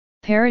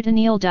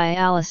Peritoneal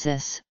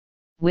dialysis,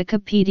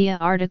 Wikipedia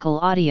article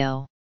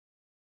audio.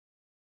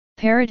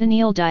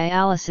 Peritoneal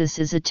dialysis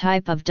is a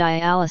type of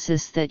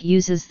dialysis that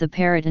uses the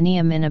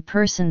peritoneum in a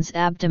person's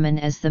abdomen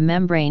as the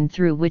membrane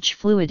through which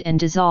fluid and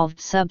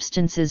dissolved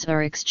substances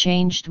are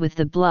exchanged with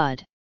the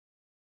blood.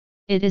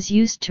 It is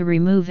used to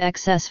remove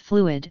excess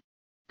fluid,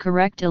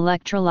 correct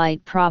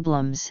electrolyte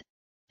problems,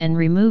 and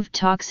remove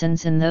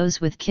toxins in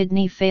those with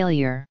kidney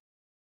failure.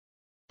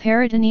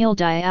 Peritoneal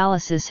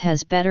dialysis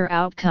has better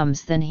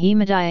outcomes than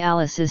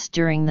hemodialysis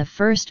during the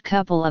first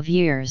couple of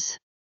years.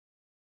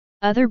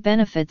 Other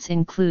benefits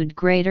include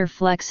greater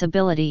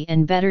flexibility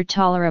and better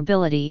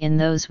tolerability in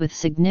those with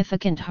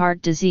significant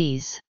heart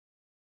disease.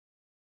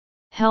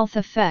 Health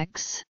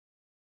effects.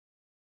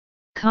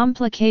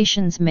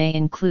 Complications may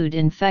include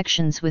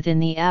infections within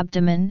the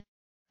abdomen,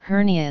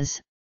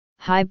 hernias,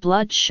 high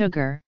blood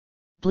sugar,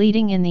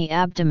 bleeding in the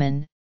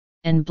abdomen,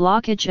 and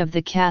blockage of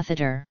the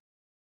catheter.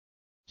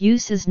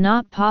 Use is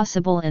not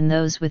possible in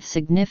those with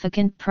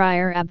significant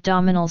prior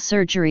abdominal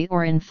surgery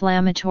or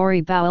inflammatory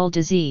bowel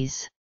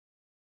disease.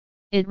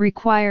 It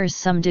requires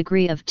some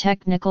degree of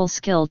technical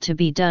skill to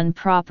be done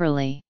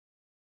properly.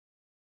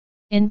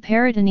 In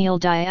peritoneal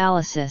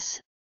dialysis,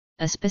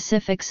 a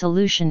specific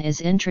solution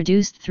is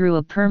introduced through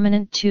a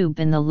permanent tube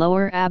in the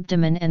lower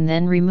abdomen and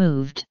then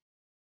removed.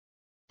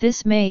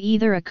 This may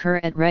either occur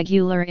at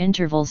regular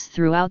intervals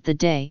throughout the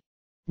day,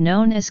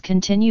 known as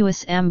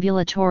continuous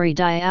ambulatory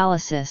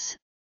dialysis,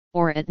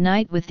 or at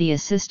night with the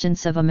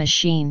assistance of a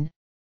machine,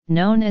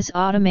 known as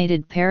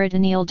automated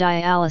peritoneal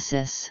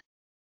dialysis.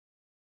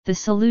 The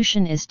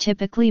solution is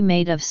typically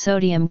made of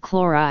sodium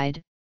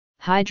chloride,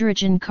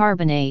 hydrogen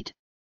carbonate,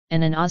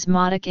 and an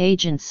osmotic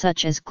agent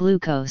such as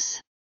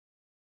glucose.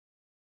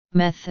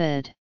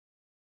 Method.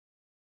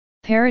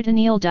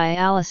 Peritoneal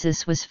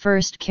dialysis was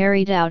first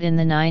carried out in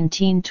the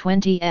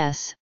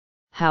 1920s,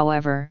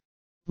 however,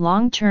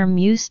 long-term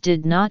use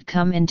did not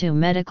come into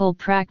medical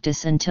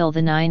practice until the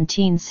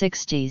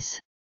 1960s.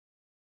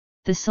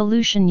 The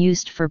solution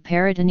used for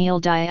peritoneal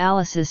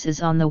dialysis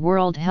is on the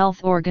World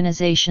Health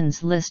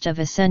Organization's list of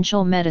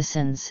essential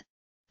medicines,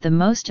 the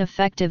most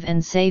effective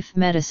and safe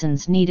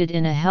medicines needed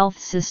in a health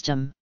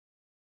system.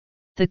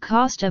 The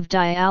cost of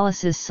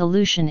dialysis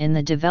solution in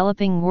the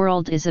developing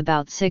world is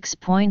about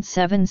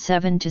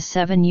 $6.77 to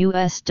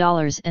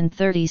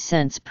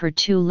 $7.30 per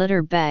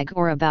 2-liter bag,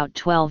 or about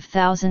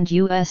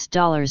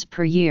 $12,000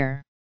 per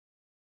year.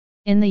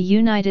 In the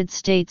United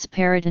States,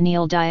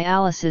 peritoneal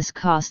dialysis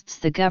costs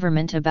the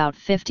government about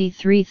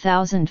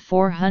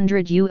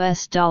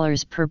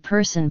 $53,400 per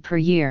person per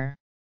year.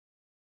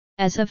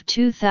 As of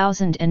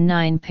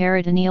 2009,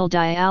 peritoneal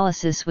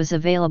dialysis was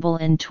available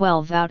in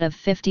 12 out of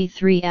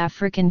 53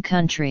 African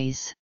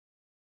countries.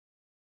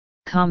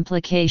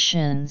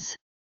 Complications.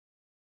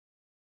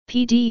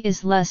 PD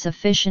is less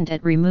efficient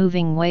at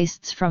removing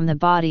wastes from the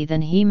body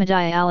than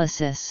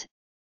hemodialysis,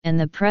 and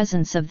the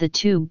presence of the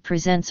tube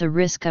presents a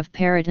risk of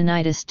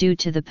peritonitis due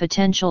to the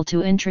potential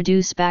to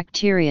introduce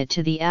bacteria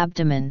to the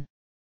abdomen.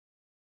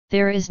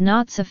 There is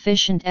not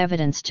sufficient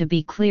evidence to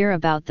be clear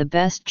about the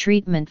best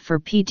treatment for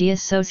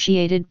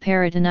PD-associated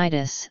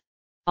peritonitis,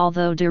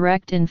 although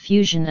direct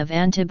infusion of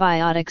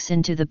antibiotics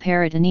into the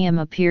peritoneum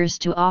appears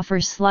to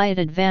offer slight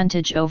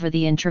advantage over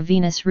the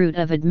intravenous route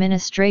of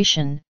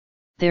administration.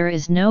 There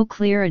is no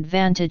clear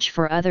advantage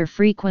for other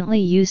frequently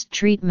used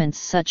treatments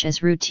such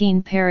as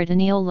routine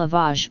peritoneal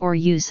lavage or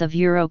use of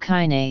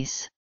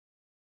urokinase.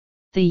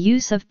 The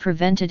use of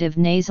preventative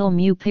nasal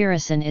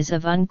mupirocin is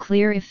of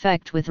unclear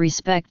effect with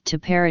respect to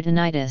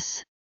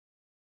peritonitis.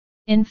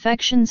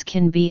 Infections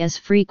can be as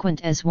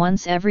frequent as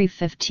once every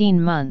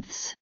 15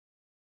 months.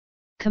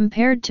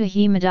 Compared to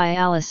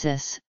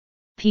hemodialysis,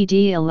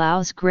 PD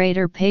allows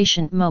greater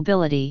patient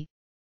mobility,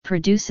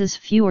 produces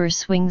fewer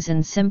swings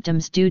in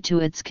symptoms due to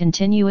its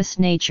continuous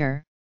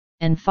nature,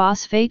 and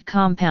phosphate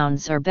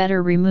compounds are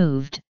better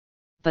removed,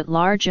 but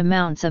large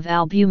amounts of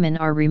albumin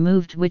are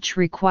removed, which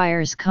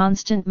requires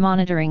constant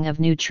monitoring of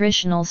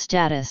nutritional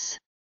status.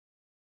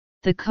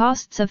 The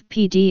costs of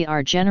PD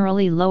are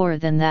generally lower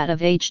than that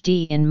of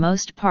HD in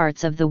most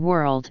parts of the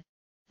world.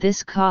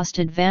 This cost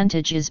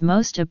advantage is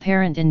most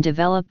apparent in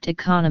developed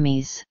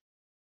economies.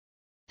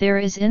 There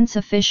is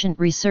insufficient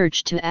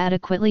research to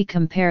adequately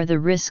compare the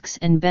risks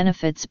and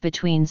benefits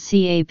between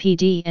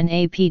CAPD and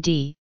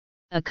APD.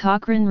 A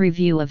Cochrane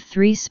review of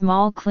 3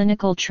 small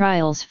clinical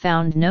trials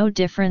found no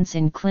difference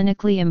in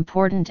clinically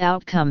important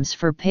outcomes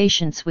for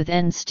patients with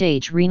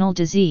end-stage renal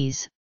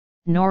disease,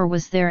 nor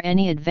was there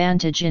any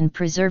advantage in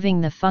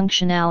preserving the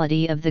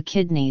functionality of the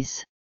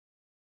kidneys.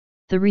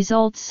 The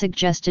results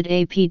suggested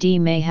APD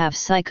may have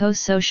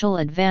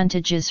psychosocial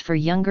advantages for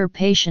younger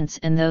patients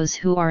and those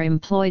who are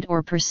employed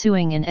or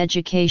pursuing an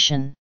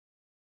education.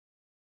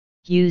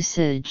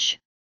 Usage.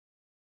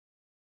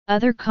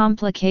 Other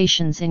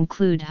complications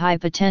include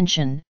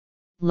hypotension,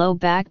 low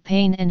back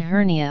pain and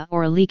hernia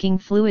or leaking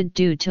fluid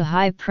due to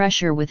high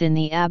pressure within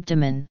the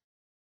abdomen.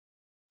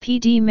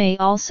 PD may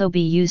also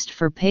be used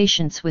for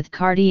patients with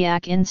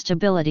cardiac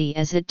instability,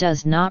 as it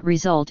does not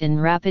result in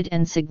rapid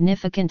and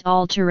significant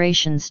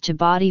alterations to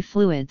body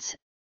fluids,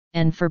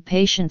 and for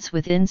patients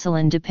with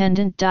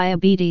insulin-dependent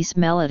diabetes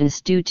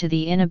mellitus due to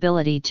the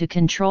inability to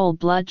control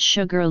blood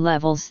sugar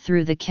levels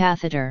through the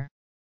catheter.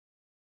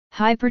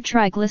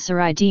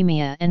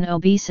 Hypertriglyceridemia and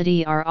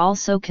obesity are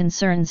also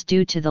concerns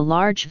due to the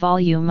large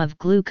volume of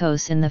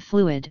glucose in the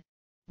fluid,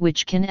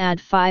 which can add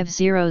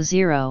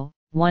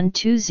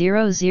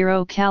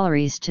 500-1200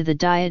 calories to the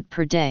diet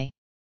per day.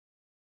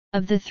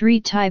 Of the three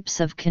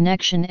types of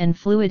connection and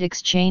fluid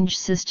exchange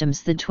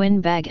systems, the twin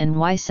bag and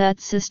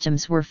Y-set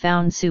systems were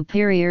found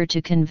superior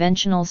to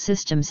conventional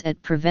systems at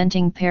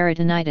preventing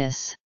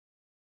peritonitis.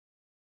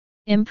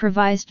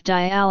 Improvised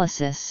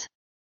dialysis.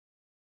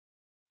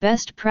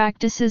 Best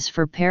practices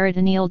for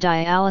peritoneal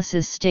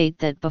dialysis state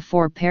that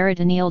before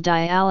peritoneal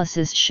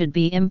dialysis should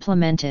be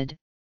implemented,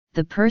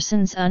 the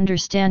person's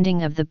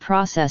understanding of the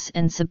process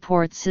and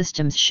support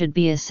systems should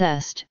be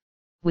assessed,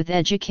 with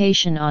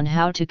education on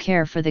how to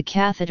care for the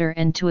catheter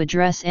and to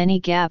address any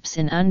gaps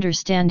in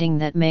understanding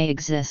that may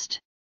exist.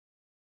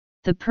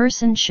 The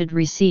person should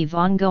receive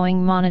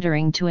ongoing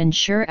monitoring to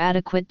ensure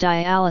adequate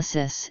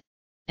dialysis,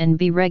 and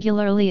be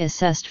regularly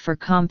assessed for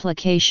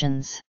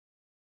complications.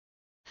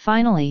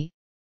 Finally,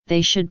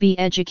 they should be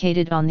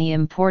educated on the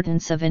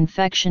importance of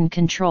infection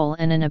control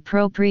and an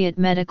appropriate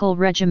medical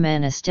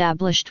regimen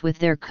established with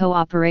their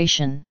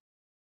cooperation.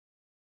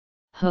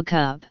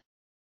 Hookup.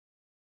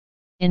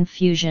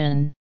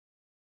 Infusion.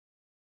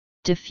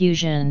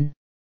 Diffusion.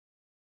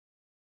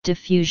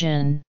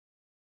 Diffusion.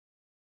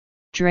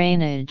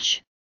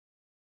 Drainage.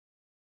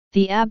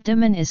 The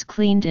abdomen is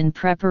cleaned in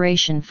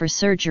preparation for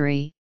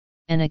surgery,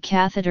 and a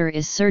catheter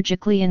is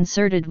surgically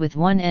inserted with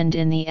one end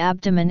in the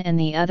abdomen and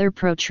the other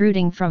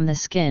protruding from the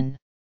skin.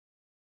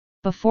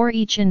 Before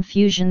each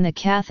infusion, the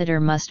catheter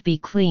must be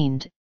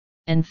cleaned,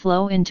 and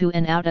flow into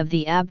and out of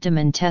the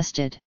abdomen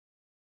tested.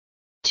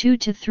 2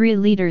 to 3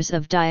 liters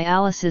of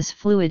dialysis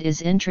fluid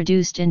is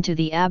introduced into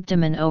the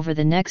abdomen over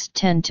the next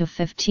 10 to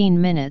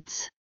 15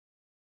 minutes.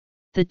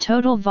 The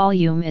total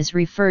volume is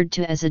referred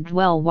to as a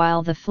dwell,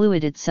 while the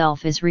fluid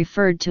itself is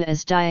referred to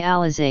as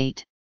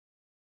dialysate.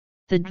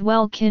 The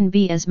dwell can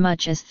be as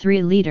much as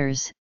 3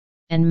 liters,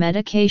 and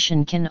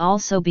medication can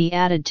also be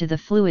added to the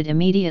fluid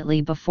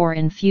immediately before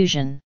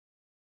infusion.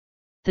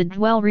 The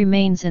dwell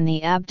remains in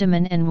the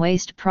abdomen and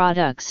waste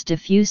products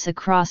diffuse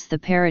across the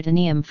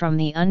peritoneum from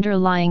the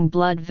underlying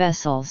blood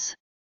vessels.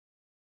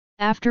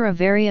 After a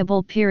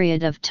variable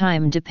period of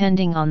time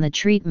depending on the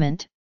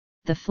treatment,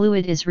 the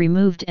fluid is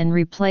removed and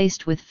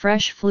replaced with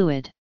fresh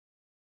fluid.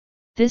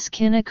 This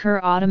can occur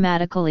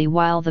automatically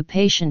while the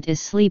patient is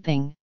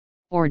sleeping,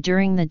 or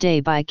during the day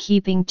by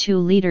keeping 2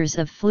 liters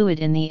of fluid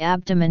in the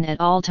abdomen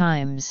at all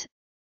times,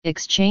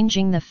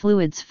 exchanging the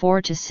fluids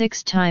 4 to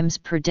 6 times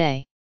per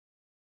day.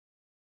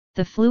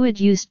 The fluid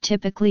used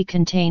typically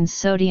contains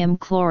sodium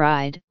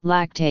chloride,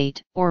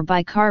 lactate, or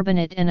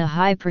bicarbonate and a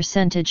high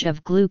percentage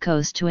of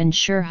glucose to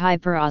ensure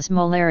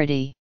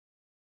hyperosmolarity.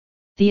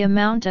 The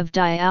amount of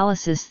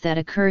dialysis that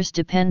occurs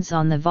depends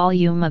on the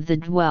volume of the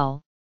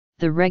dwell,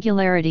 the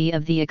regularity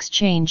of the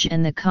exchange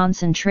and the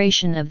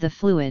concentration of the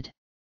fluid.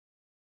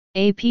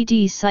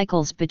 APD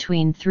cycles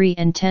between 3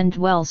 and 10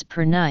 dwells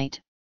per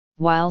night,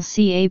 while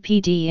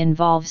CAPD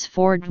involves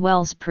 4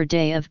 dwells per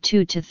day of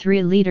 2 to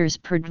 3 liters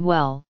per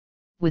dwell,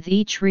 with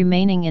each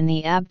remaining in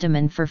the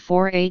abdomen for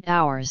 4-8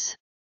 hours.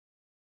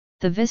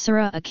 The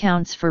viscera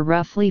accounts for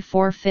roughly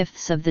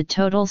 4/5 of the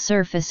total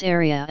surface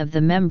area of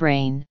the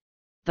membrane,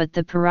 but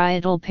the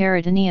parietal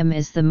peritoneum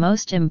is the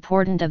most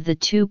important of the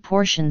 2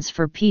 portions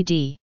for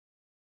PD.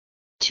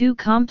 2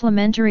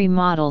 complementary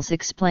models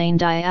explain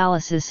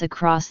dialysis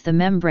across the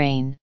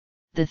membrane,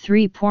 the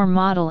 3-pore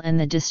model and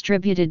the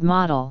distributed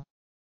model.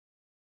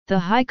 The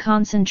high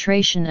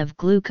concentration of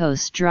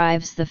glucose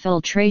drives the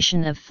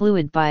filtration of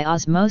fluid by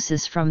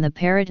osmosis from the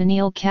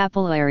peritoneal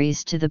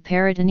capillaries to the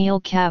peritoneal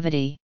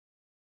cavity.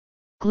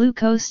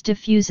 Glucose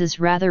diffuses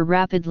rather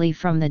rapidly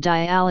from the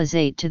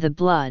dialysate to the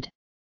blood.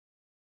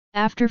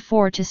 After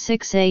 4 to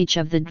 6 h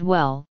of the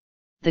dwell,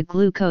 the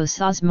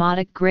glucose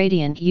osmotic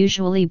gradient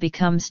usually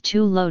becomes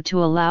too low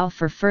to allow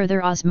for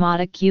further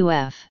osmotic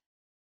UF.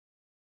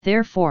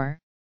 Therefore,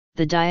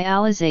 the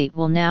dialysate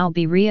will now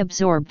be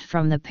reabsorbed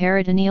from the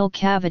peritoneal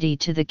cavity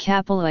to the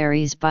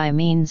capillaries by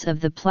means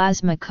of the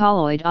plasma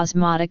colloid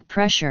osmotic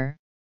pressure,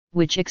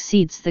 which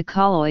exceeds the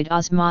colloid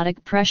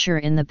osmotic pressure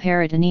in the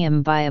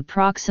peritoneum by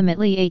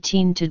approximately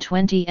 18 to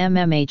 20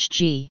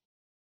 mmHg.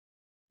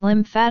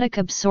 Lymphatic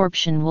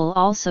absorption will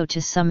also to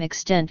some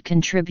extent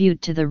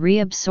contribute to the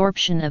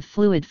reabsorption of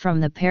fluid from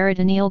the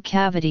peritoneal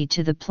cavity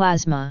to the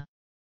plasma.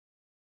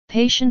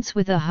 Patients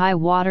with a high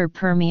water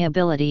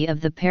permeability of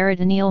the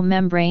peritoneal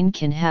membrane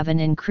can have an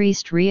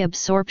increased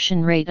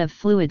reabsorption rate of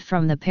fluid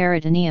from the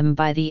peritoneum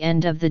by the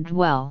end of the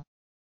dwell.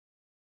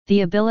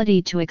 The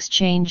ability to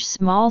exchange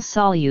small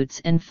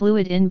solutes and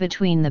fluid in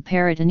between the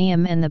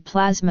peritoneum and the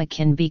plasma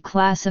can be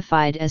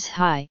classified as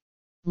high,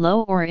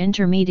 low or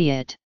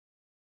intermediate.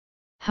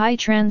 High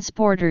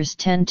transporters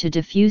tend to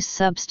diffuse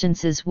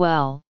substances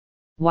well,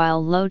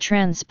 while low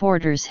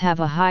transporters have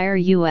a higher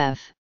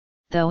UF,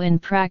 though in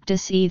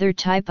practice either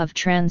type of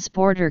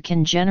transporter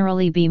can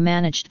generally be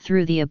managed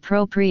through the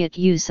appropriate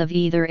use of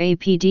either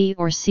APD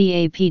or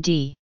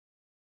CAPD.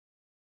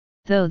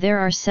 Though there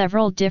are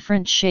several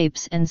different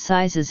shapes and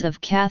sizes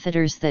of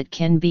catheters that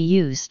can be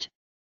used,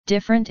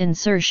 different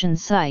insertion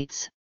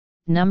sites,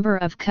 number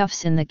of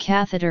cuffs in the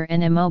catheter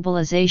and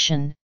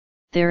immobilization,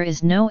 there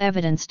is no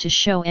evidence to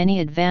show any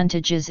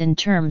advantages in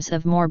terms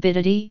of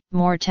morbidity,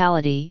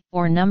 mortality,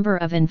 or number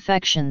of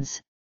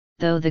infections,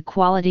 though the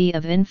quality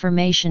of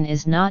information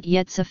is not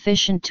yet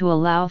sufficient to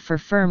allow for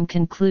firm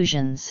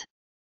conclusions.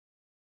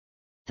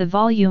 The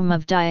volume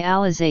of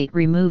dialysate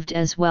removed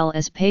as well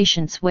as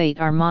patient's weight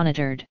are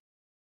monitored.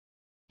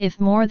 If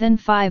more than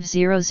 500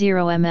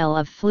 ml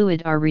of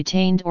fluid are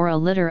retained or a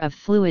liter of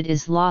fluid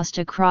is lost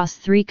across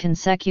 3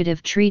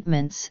 consecutive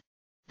treatments,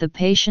 the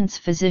patient's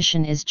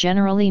physician is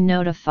generally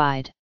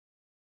notified.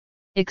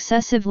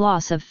 Excessive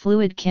loss of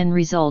fluid can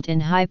result in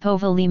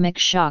hypovolemic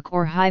shock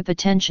or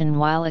hypotension,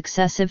 while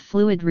excessive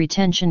fluid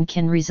retention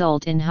can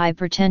result in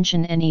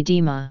hypertension and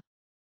edema.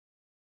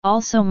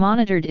 Also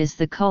monitored is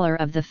the color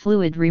of the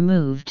fluid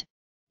removed.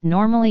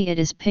 Normally it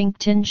is pink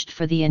tinged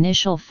for the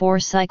initial 4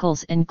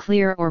 cycles and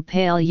clear or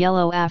pale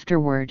yellow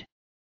afterward.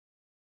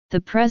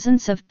 The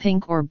presence of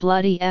pink or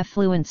bloody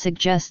effluent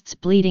suggests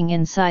bleeding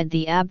inside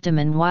the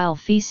abdomen, while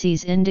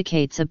feces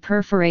indicates a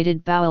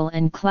perforated bowel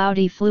and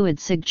cloudy fluid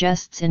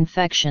suggests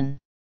infection.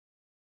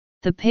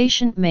 The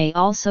patient may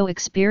also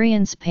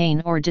experience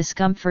pain or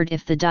discomfort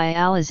if the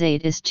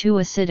dialysate is too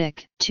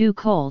acidic, too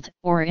cold,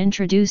 or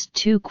introduced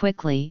too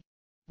quickly,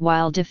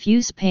 while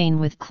diffuse pain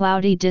with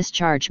cloudy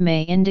discharge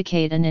may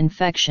indicate an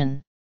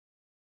infection.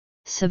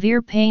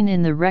 Severe pain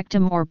in the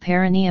rectum or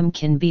perineum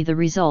can be the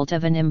result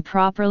of an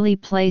improperly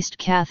placed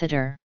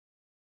catheter.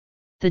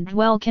 The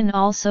dwell can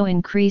also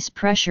increase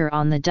pressure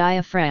on the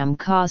diaphragm,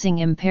 causing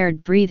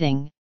impaired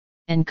breathing,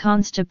 and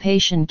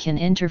constipation can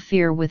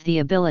interfere with the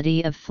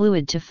ability of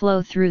fluid to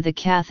flow through the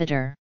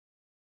catheter.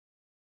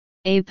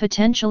 A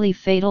potentially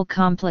fatal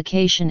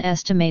complication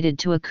estimated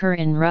to occur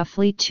in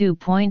roughly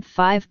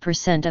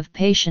 2.5% of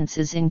patients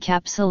is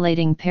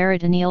encapsulating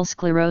peritoneal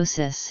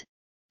sclerosis,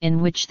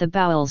 in which the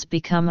bowels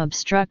become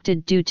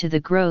obstructed due to the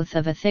growth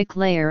of a thick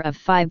layer of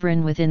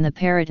fibrin within the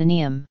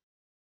peritoneum.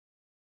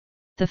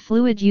 The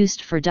fluid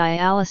used for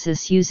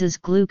dialysis uses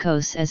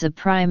glucose as a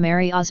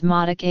primary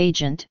osmotic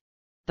agent,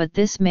 but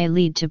this may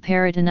lead to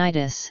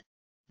peritonitis,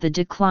 the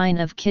decline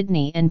of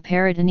kidney and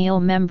peritoneal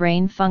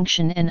membrane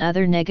function, and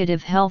other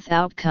negative health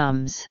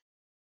outcomes.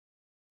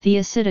 The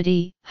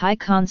acidity, high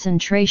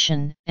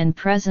concentration, and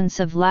presence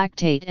of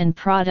lactate and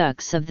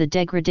products of the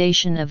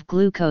degradation of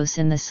glucose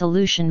in the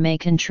solution may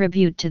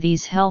contribute to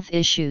these health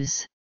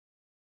issues.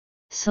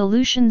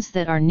 Solutions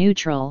that are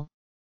neutral,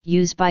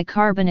 use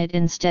bicarbonate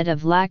instead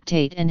of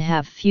lactate, and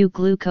have few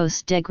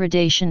glucose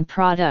degradation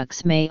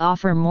products may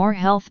offer more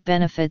health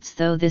benefits,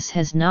 though this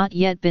has not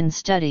yet been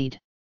studied.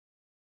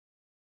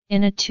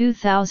 In a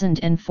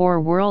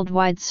 2004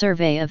 worldwide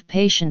survey of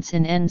patients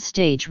in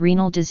end-stage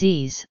renal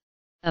disease,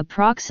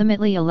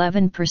 approximately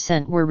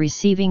 11% were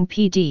receiving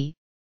PD,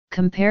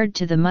 compared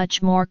to the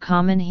much more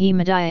common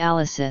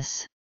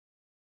hemodialysis.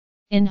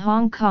 In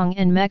Hong Kong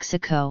and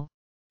Mexico,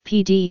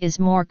 PD is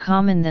more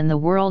common than the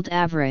world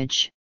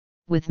average,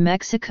 with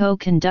Mexico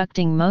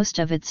conducting most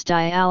of its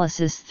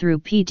dialysis through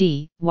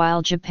PD,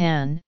 while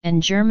Japan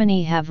and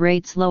Germany have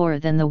rates lower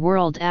than the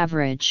world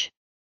average.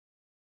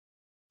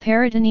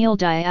 Peritoneal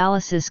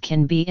dialysis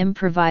can be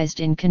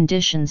improvised in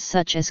conditions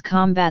such as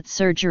combat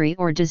surgery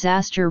or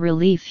disaster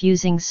relief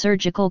using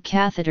surgical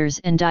catheters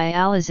and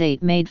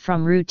dialysate made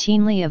from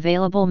routinely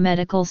available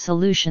medical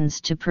solutions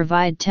to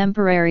provide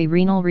temporary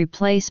renal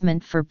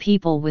replacement for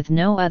people with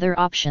no other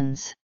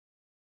options.